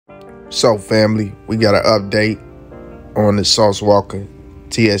So family, we got an update on the Sauce Walka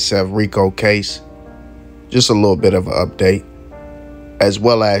TSF Rico case. Just a little bit of an update, as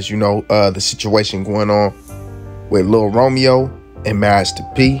well as, the situation going on with Lil Romeo and Master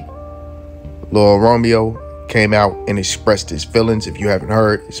P. Lil Romeo came out and expressed his feelings. If you haven't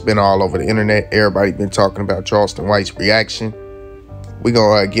heard, it's been all over the internet. Everybody been talking about Charleston White's reaction. We're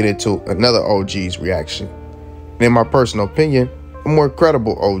gonna get into another OG's reaction. And in my personal opinion, a more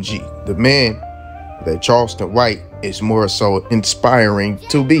credible OG, the man that Charleston White is more so inspiring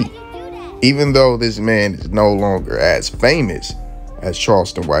to be. Even though this man is no longer as famous as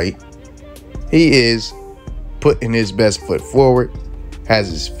Charleston White, he is putting his best foot forward, has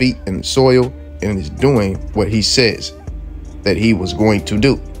his feet in the soil, and is doing what he says that he was going to do.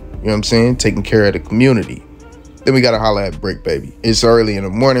 You know what I'm saying? Taking care of the community. Then we gotta holler at Bricc, baby. It's early in the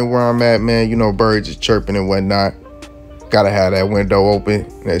morning where I'm at, man. You know, birds are chirping and whatnot. Gotta have that window open,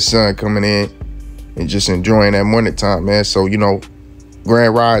 that sun coming in, and just enjoying that morning time, man. So,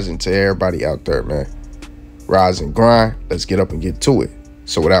 grand rising to everybody out there, man. Rise and grind. Let's get up and get to it.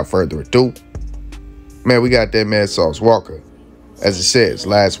 So without further ado, man, we got that man Sauce Walka. As it says,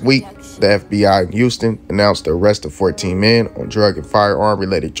 last week, the FBI in Houston announced the arrest of 14 men on drug and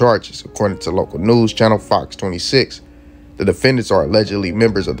firearm-related charges, according to local news channel Fox 26. The defendants are allegedly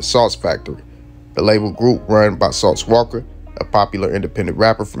members of the Sauce Factory, the label group run by Sauce Walka, a popular independent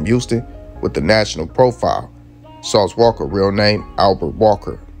rapper from Houston with a national profile. Sauce Walka, real name Albert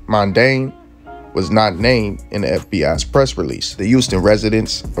Walker Mondane, was not named in the FBI's press release. The Houston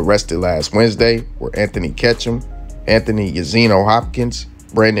residents arrested last Wednesday were Anthony Ketchum, Anthony Yazino Hopkins,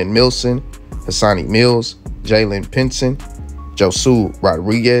 Brandon Milson, Hassani Mills, Jalen Pinson, Josu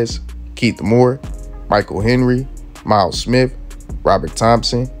Rodriguez, Keith Moore, Michael Henry, Miles Smith, Robert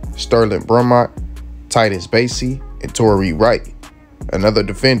Thompson, Sterling Brumont, Titus Basie, and Torrey Wright. Another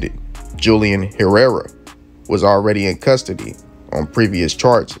defendant, Julian Herrera, was already in custody on previous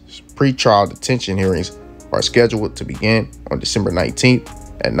charges. Pre-trial detention hearings are scheduled to begin on December 19th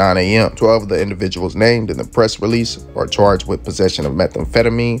at 9 a.m. 12 of the individuals named in the press release are charged with possession of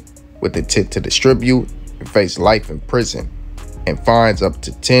methamphetamine with intent to distribute and face life in prison and fines up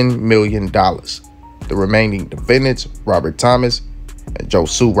to $10 million. The remaining defendants, Robert Thomas and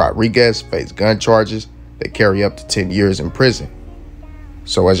Josu Rodriguez, face gun charges that carry up to 10 years in prison.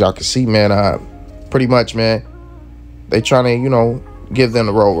 So as y'all can see, man, pretty much, man, they trying to, give them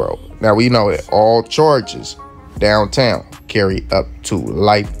the roll. Now, we know that all charges downtown carry up to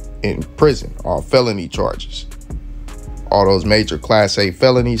life in prison, all felony charges. All those major Class A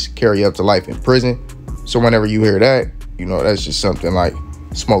felonies carry up to life in prison. So whenever you hear that, that's just something like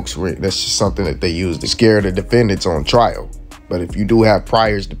smoke screen. That's just something that they use to scare the defendants on trial. But if you do have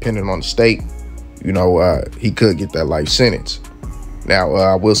priors, depending on the state, he could get that life sentence. Now,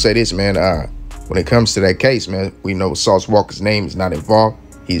 I will say this, man, when it comes to that case, man, we know Sauce Walka's name is not involved.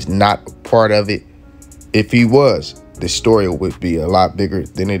 He's not a part of it. If he was, this story would be a lot bigger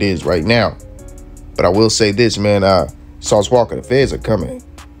than it is right now. But I will say this, man, Sauce Walka, the feds are coming.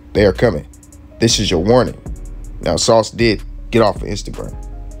 They are coming. This is your warning. Now, Sauce did get off of Instagram.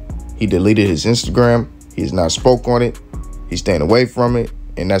 He deleted his Instagram. He has not spoke on it. He's staying away from it.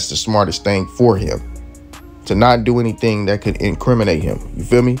 And that's the smartest thing for him. To not do anything that could incriminate him. You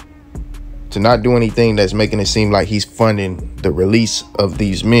feel me? To not do anything that's making it seem like he's funding the release of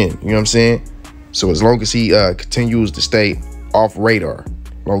these men. You know what I'm saying? So as long as he continues to stay off radar,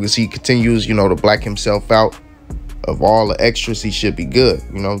 as long as he continues, to black himself out of all the extras, he should be good.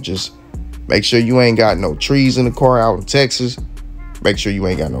 Just make sure you ain't got no trees in the car out in Texas. Make sure you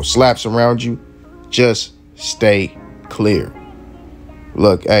ain't got no slaps around you. Just stay clear.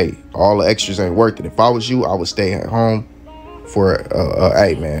 Look, hey, all the extras ain't worth it. If I was you, I would stay at home for,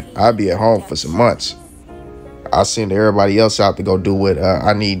 hey, man, I'd be at home for some months. I send everybody else out to go do what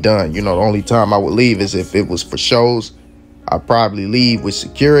I need done. The only time I would leave is if it was for shows. I'd probably leave with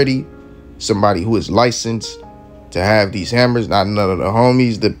security, somebody who is licensed to have these hammers, not none of the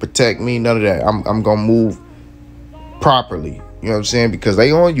homies that protect me, none of that. I'm going to move properly, you know what I'm saying? Because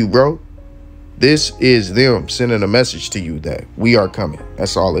they on you, bro. This is them sending a message to you that we are coming.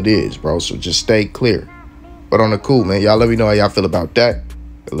 That's all it is, bro. So just stay clear. But on the cool, man, y'all let me know how y'all feel about that.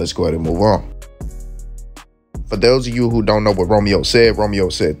 And let's go ahead and move on. For those of you who don't know what Romeo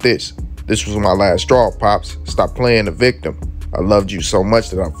said this. This was my last straw, Pops. Stop playing the victim. I loved you so much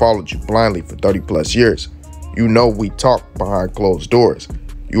that I followed you blindly for 30 plus years. We talk behind closed doors.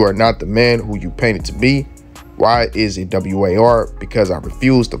 You are not the man who you painted to be. Why is it WAR? Because I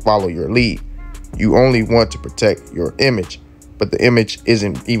refuse to follow your lead. You only want to protect your image, but the image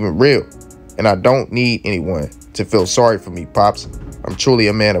isn't even real. And I don't need anyone to feel sorry for me, Pops. I'm truly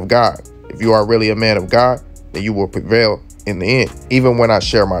a man of God. If you are really a man of God, then you will prevail in the end. Even when I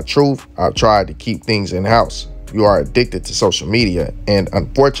share my truth, I've tried to keep things in-house. You are addicted to social media and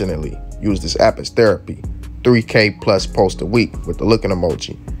unfortunately use this app as therapy. 3K plus posts a week with the looking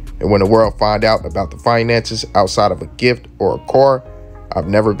emoji. And when the world find out about the finances outside of a gift or a car, I've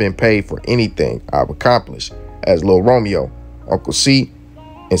never been paid for anything I've accomplished. As Lil Romeo, Uncle C,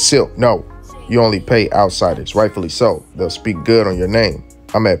 and Silk. No, you only pay outsiders, rightfully so. They'll speak good on your name.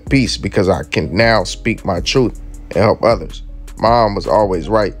 I'm at peace because I can now speak my truth and help others. Mom was always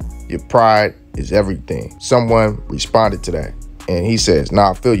right. Your pride is everything. Someone responded to that. And he says,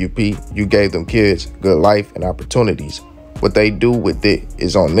 nah, I feel you, P. You gave them kids good life and opportunities. What they do with it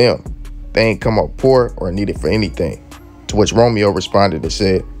is on them. They ain't come up poor or need it for anything. To which Romeo responded and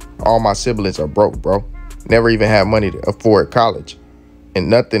said, all my siblings are broke, bro. Never even had money to afford college. And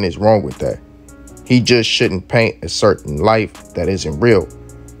nothing is wrong with that. He just shouldn't paint a certain life that isn't real.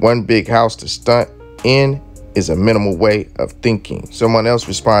 One big house to stunt in is a minimal way of thinking. Someone else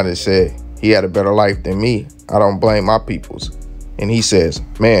responded and said, he had a better life than me. I don't blame my peoples. And he says,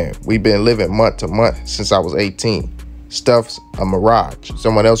 man, we've been living month to month since I was 18. Stuff's a mirage.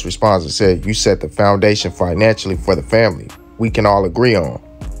 Someone else responds and said, you set the foundation financially for the family. We can all agree on.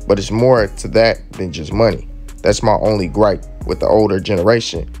 But it's more to that than just money. That's my only gripe with the older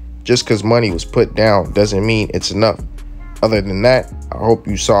generation. Just because money was put down doesn't mean it's enough. Other than that, I hope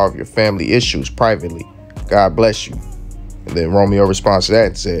you solve your family issues privately. God bless you. And then Romeo responds to that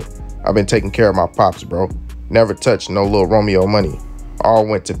and said, I've been taking care of my pops, bro. Never touched no little Romeo money. All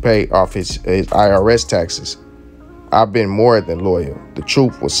went to pay off his IRS taxes. I've been more than loyal. The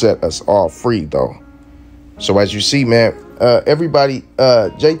truth will set us all free, though. So as you see, man, everybody,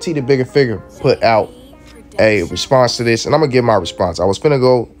 JT the Bigger Figure put out a response to this, and I'm gonna give my response. I was finna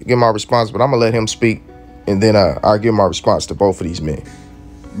go give my response, but I'm gonna let him speak, and then I'll give my response to both of these men.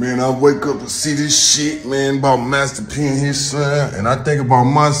 Man, I wake up to see this shit, man, about Master P and his son, and I think about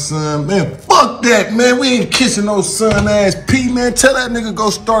my son. Man, fuck that, man. We ain't kissing no son-ass P, man. Tell that nigga go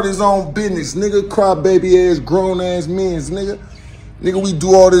start his own business, nigga. Crybaby-ass, grown-ass men's, nigga. Nigga, we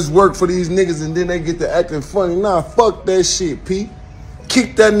do all this work for these niggas, and then they get to acting funny. Nah, fuck that shit, P.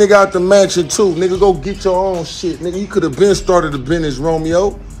 Kick that nigga out the mansion, too. Nigga, go get your own shit, nigga. You could have been started a business,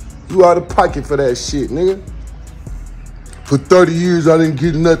 Romeo. You out of pocket for that shit, nigga. For 30 years, I didn't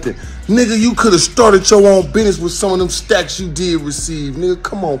get nothing. Nigga, you could have started your own business with some of them stacks you did receive. Nigga,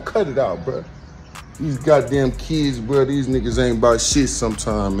 come on, cut it out, bro. These goddamn kids, bro, these niggas ain't about shit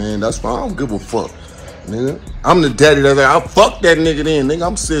sometime, man. That's why I don't give a fuck, nigga. I'm the daddy that's like, I'll fuck that nigga then, nigga.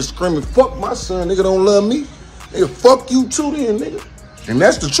 I'm sitting screaming, fuck my son, nigga don't love me. Nigga, fuck you too then, nigga. And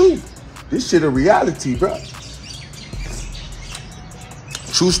that's the truth. This shit a reality, bro.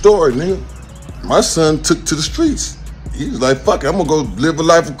 True story, nigga. My son took to the streets. He was like, fuck it, I'm gonna go live a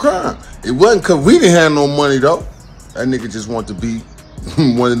life of crime. It wasn't cause we didn't have no money though. That nigga just wanted to be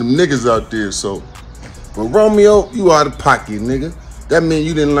one of them niggas out there, so. But Romeo, you out of pocket, nigga. That mean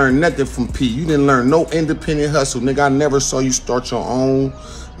you didn't learn nothing from P. You didn't learn no independent hustle, nigga. I never saw you start your own,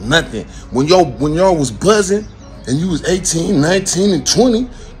 nothing. When y'all was buzzing and you was 18, 19, and 20,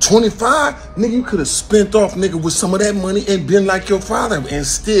 25, nigga, you could have spent off, nigga, with some of that money and been like your father.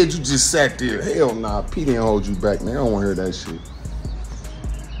 Instead, you just sat there. Hell nah, P didn't hold you back, man. I don't want to hear that shit.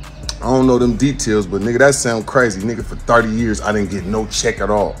 I don't know them details, but nigga, that sound crazy. Nigga, for 30 years, I didn't get no check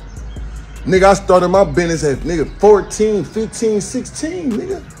at all. Nigga, I started my business at, nigga, 14, 15, 16,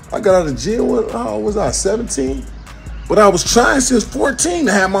 nigga. I got out of jail, how old was I, 17? But I was trying since 14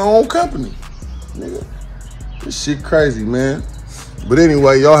 to have my own company. Nigga, this shit crazy, man. But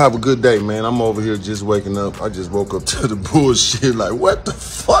anyway, y'all have a good day, man. I'm over here just waking up. I just woke up to the bullshit. Like, what the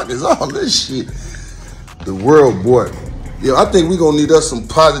fuck is all this shit? The world, boy. Yo, I think we gonna need us some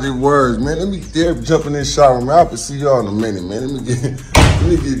positive words, man. Let me jump in this shower, man. I can see y'all in a minute, man. Let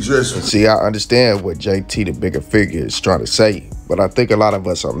me get dressed. See, I understand what JT the Bigger Figure is trying to say, but I think a lot of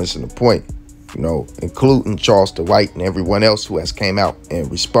us are missing the point. You know, including Charles the White and everyone else who has came out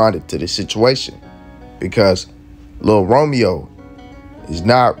and responded to this situation. Because Lil Romeo is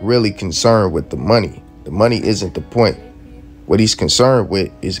not really concerned with the money. The money isn't the point. What he's concerned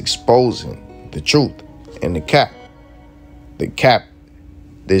with is exposing the truth and the cap.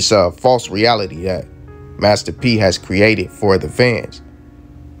 This false reality that Master P has created for the fans.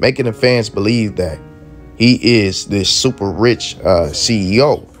 Making the fans believe that he is this super rich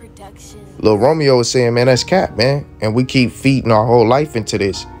CEO. Lil Romeo is saying, man, that's cap, man. And we keep feeding our whole life into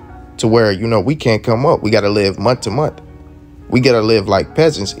this to where, you know, we can't come up. We got to live month to month. We got to live like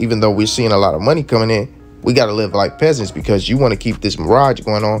peasants, even though we're seeing a lot of money coming in. We got to live like peasants because you want to keep this mirage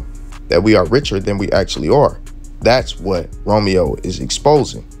going on that we are richer than we actually are. That's what Romeo is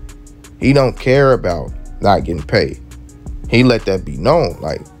exposing. He don't care about not getting paid. He let that be known.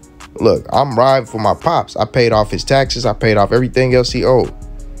 Like, look, I'm riding for my pops. I paid off his taxes. I paid off everything else he owed.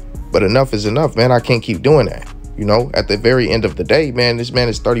 But enough is enough, man. I can't keep doing that. You know, at the very end of the day, man, this man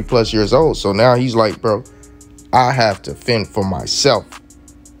is 30 plus years old. So now he's like, bro, I have to fend for myself.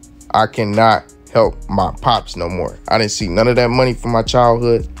 I cannot help my pops no more. I didn't see none of that money from my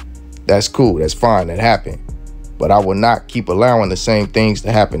childhood. That's cool. That's fine. That happened. But I will not keep allowing the same things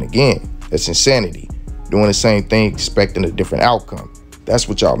to happen again. That's insanity. Doing the same thing, expecting a different outcome. That's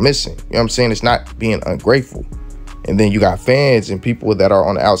what y'all missing. You know what I'm saying? It's not being ungrateful. And then you got fans and people that are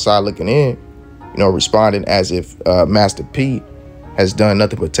on the outside looking in, you know, responding as if Master P has done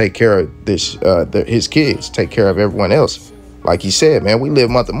nothing but take care of his kids, take care of everyone else. Like he said, man, we live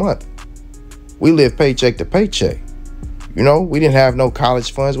month to month. We live paycheck to paycheck. You know, we didn't have no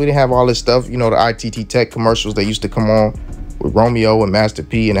college funds. We didn't have all this stuff. You know, the ITT Tech commercials that used to come on with Romeo and Master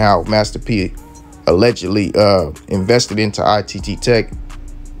P, and how Master P allegedly invested into ITT Tech.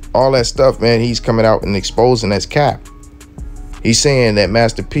 All that stuff, man, he's coming out and exposing as cap. He's saying that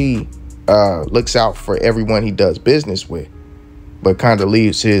Master P looks out for everyone he does business with, but kind of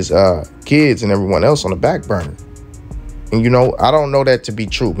leaves his kids and everyone else on the back burner. And, you know, I don't know that to be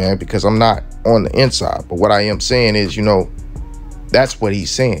true, man, because I'm not on the inside. But what I am saying is, you know, that's what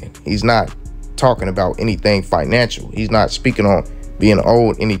he's saying. He's not talking about anything financial. He's not speaking on being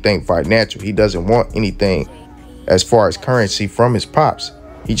owed anything financial. He doesn't want anything as far as currency from his pops.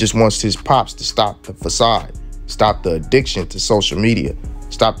 He just wants his pops to stop the facade, stop the addiction to social media,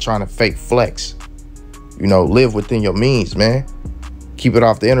 stop trying to fake flex. You know, live within your means, man. Keep it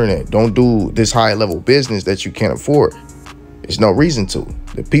off the internet. Don't do this high level business that you can't afford. There's no reason to.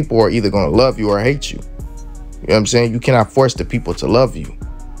 The people are either going to love you or hate you. You know what I'm saying? You cannot force the people to love you.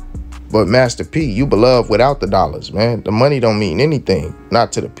 But Master P, you beloved without the dollars, man. The money don't mean anything,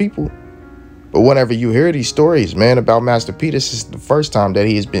 not to the people. But whenever you hear these stories, man, about Master P, this is the first time that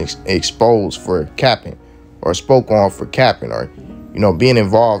he has been exposed for capping, or spoke on for capping, or, you know, being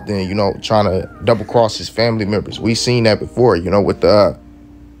involved in, you know, trying to double cross his family members. We've seen that before, you know, with the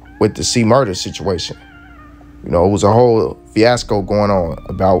C murder situation. You know, it was a whole fiasco going on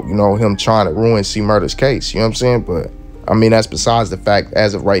about, you know, him trying to ruin C Murder's case. You know what I'm saying? But I mean, that's besides the fact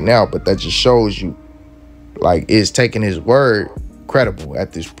as of right now. But that just shows you, like, is taking his word credible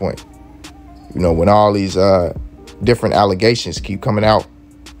at this point. You know, when all these different allegations keep coming out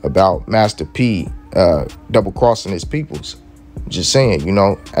about Master P double crossing his peoples. Just saying, you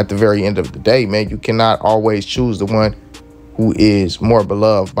know, at the very end of the day, man, you cannot always choose the one who is more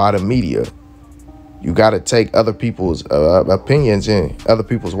beloved by the media. You got to take other people's opinions and other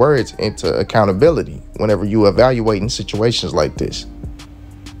people's words into accountability whenever you evaluating situations like this.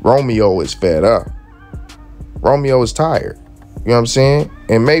 Romeo is fed up. Romeo is tired. You know what I'm saying?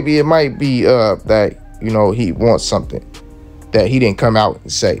 And maybe it might be that, you know, he wants something that he didn't come out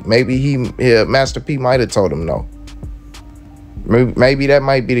and say. Maybe Master P might have told him no. Maybe that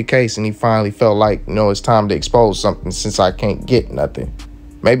might be the case, and he finally felt like, you know, it's time to expose something since I can't get nothing.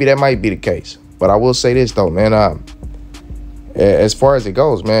 Maybe that might be the case. But I will say this, though, man. As far as it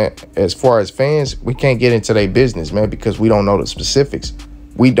goes, man, as far as fans, we can't get into their business, man, because we don't know the specifics.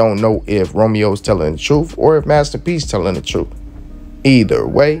 We don't know if Romeo's telling the truth or if Master P's telling the truth. Either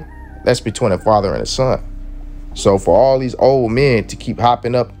way, that's between a father and a son. So for all these old men to keep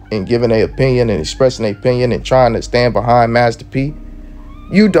hopping up and giving their opinion and expressing their opinion and trying to stand behind Master P,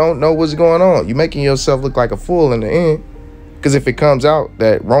 you don't know what's going on. You're making yourself look like a fool in the end. Because if it comes out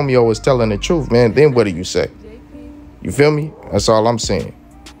that Romeo is telling the truth, man, then what do you say? You feel me? That's all I'm saying.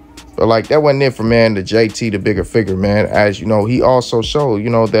 But like, that wasn't it for, man, the JT, the bigger figure, man. As you know, he also showed,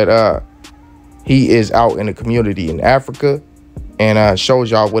 you know, that he is out in the community in Africa and shows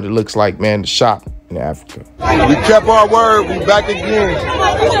y'all what it looks like, man, to shop in Africa. We kept our word. We back again.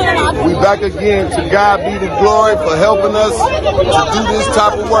 We back again. To God be the glory for helping us to do this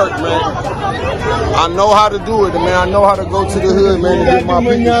type of work, man. I know how to do it, man. I know how to go to the hood, man, and get my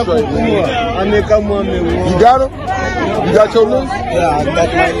people straight, man. You got him? You got your list? Yeah, I got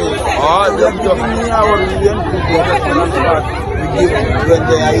my list. All right, there we go.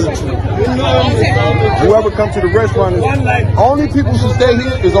 Whoever comes to the restaurant, only people who stay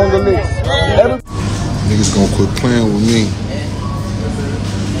here is on the list. Niggas gonna quit playing with me.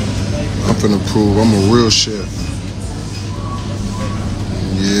 I'm finna prove I'm a real chef.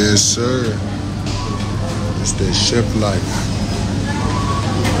 Yes, sir. It's that chef life.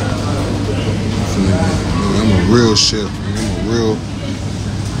 I'm a real chef, man. I'm a real.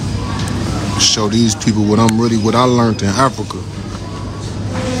 Show these people what I learned in Africa.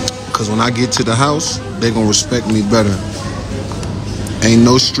 Cause when I get to the house, they gonna respect me better. Ain't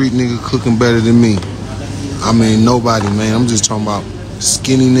no street nigga cooking better than me. I mean, nobody, man. I'm just talking about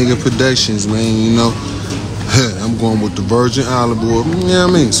skinny nigga productions, man, you know. I'm going with the virgin olive oil. You know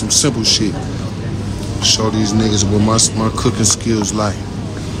what I mean? Some simple shit. Show these niggas what my cooking skills like.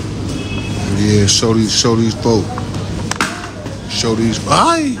 Yeah, show these folk. Show these.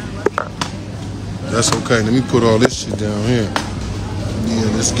 Aye. That's okay. Let me put all this shit down here. Yeah,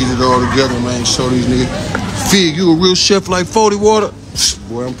 let's get it all together, man. Show these niggas. Fig, you a real chef like 40 Water?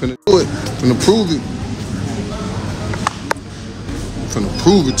 Boy, I'm finna do it. Finna prove it. I'm finna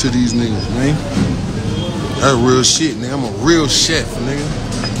prove it to these niggas, man. That's real shit, nigga. I'm a real chef,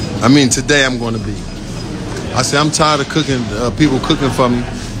 nigga. I mean, today I'm gonna be. I say I'm tired of cooking, people cooking for me.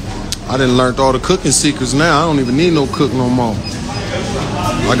 I done learned all the cooking secrets now. I don't even need no cook no more.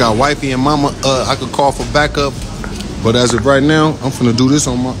 I got wifey and mama, I could call for backup. But as of right now, I'm finna do this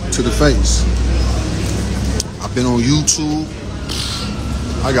to the face. I've been on YouTube.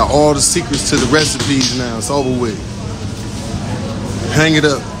 I got all the secrets to the recipes now. It's over with. Hang it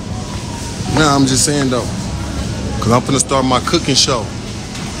up. Nah, I'm just saying though. Cause I'm finna start my cooking show.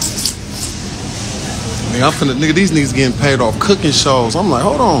 Nigga, these niggas getting paid off cooking shows. I'm like,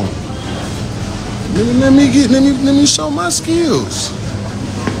 hold on. Nigga, let me show my skills.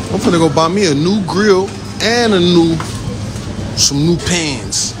 I'm finna go buy me a new grill and some new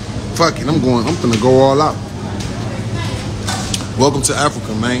pans. Fuck it, I'm finna go all out. Welcome to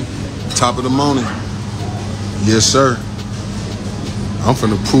Africa, man. Top of the morning. Yes, sir. I'm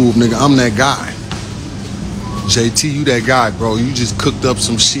finna prove, nigga, I'm that guy. JT, you that guy, bro. You just cooked up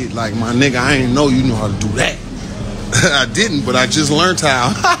some shit like, my nigga, I ain't know you know how to do that. I didn't, but I just learned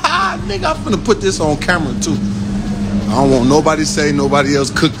how. Nigga, I'm finna put this on camera, too. I don't want nobody to say nobody else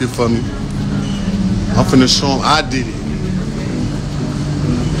cooked it for me. I'm finna show them I did it.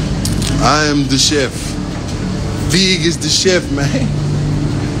 I am the chef. Vig is the chef, man.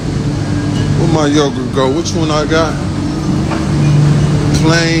 Where my yogurt go? Which one I got?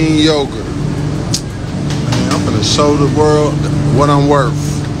 Plain yogurt. Man, I'm gonna show the world what I'm worth.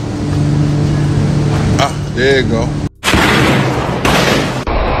 Ah, there you go.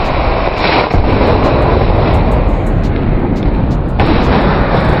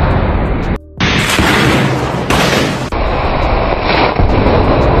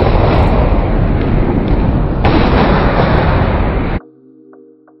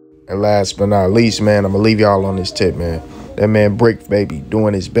 And last but not least, man, I'm gonna leave y'all on this tip, man. That man Bricc, baby,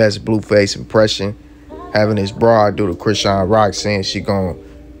 doing his best BlueFace impression, having his broad do the Chrisean Rock, saying she gonna,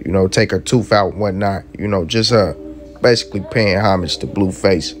 you know, take her tooth out and whatnot. You know, just basically paying homage to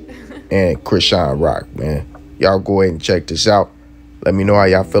BlueFace and Chrisean Rock, man. Y'all go ahead and check this out. Let me know how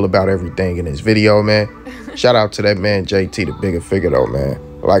y'all feel about everything in this video, man. Shout out to that man JT, the bigger figure, though, man.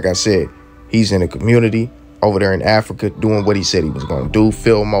 Like I said, he's in the community over there in Africa doing what he said he was gonna do.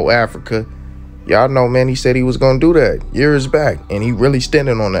 Filmo Africa. Y'all know, man, he said he was gonna do that years back, and he really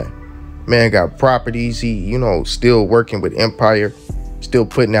standing on that. Man got properties. He, you know, still working with Empire, still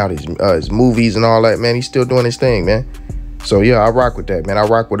putting out his movies and all that, man. He's still doing his thing, man. So yeah, I rock with that, man. I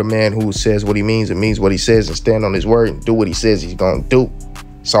rock with a man who says what he means and means what he says and stand on his word and do what he says he's gonna do.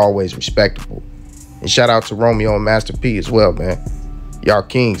 It's always respectable. And shout out to Romeo and Master P as well, man. Y'all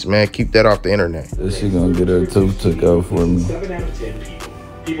kings, man. Keep that off the internet. She gonna get her tooth took out for me. 7 out of 10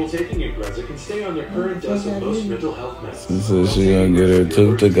 people taking Ingrezza can stay on their current dose of most mental health medicines. So she gonna get her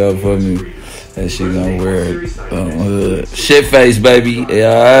tooth took out for me, and she gonna wear it. Shit face, baby.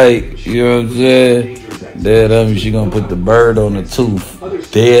 Yeah, alright. You know what I'm saying? Dead homie, she gonna put the bird on the tooth.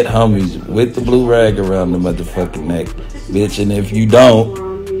 Dead homies with the blue rag around the motherfucking neck, bitch. And if you don't,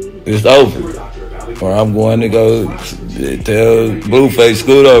 it's over. Or I'm going to go tell BlueFace,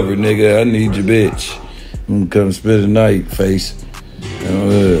 scoot over, nigga. I need your bitch. I'm gonna come spend the night, face.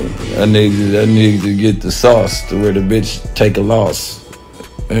 I need to get the sauce to where the bitch take a loss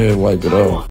and wipe it off.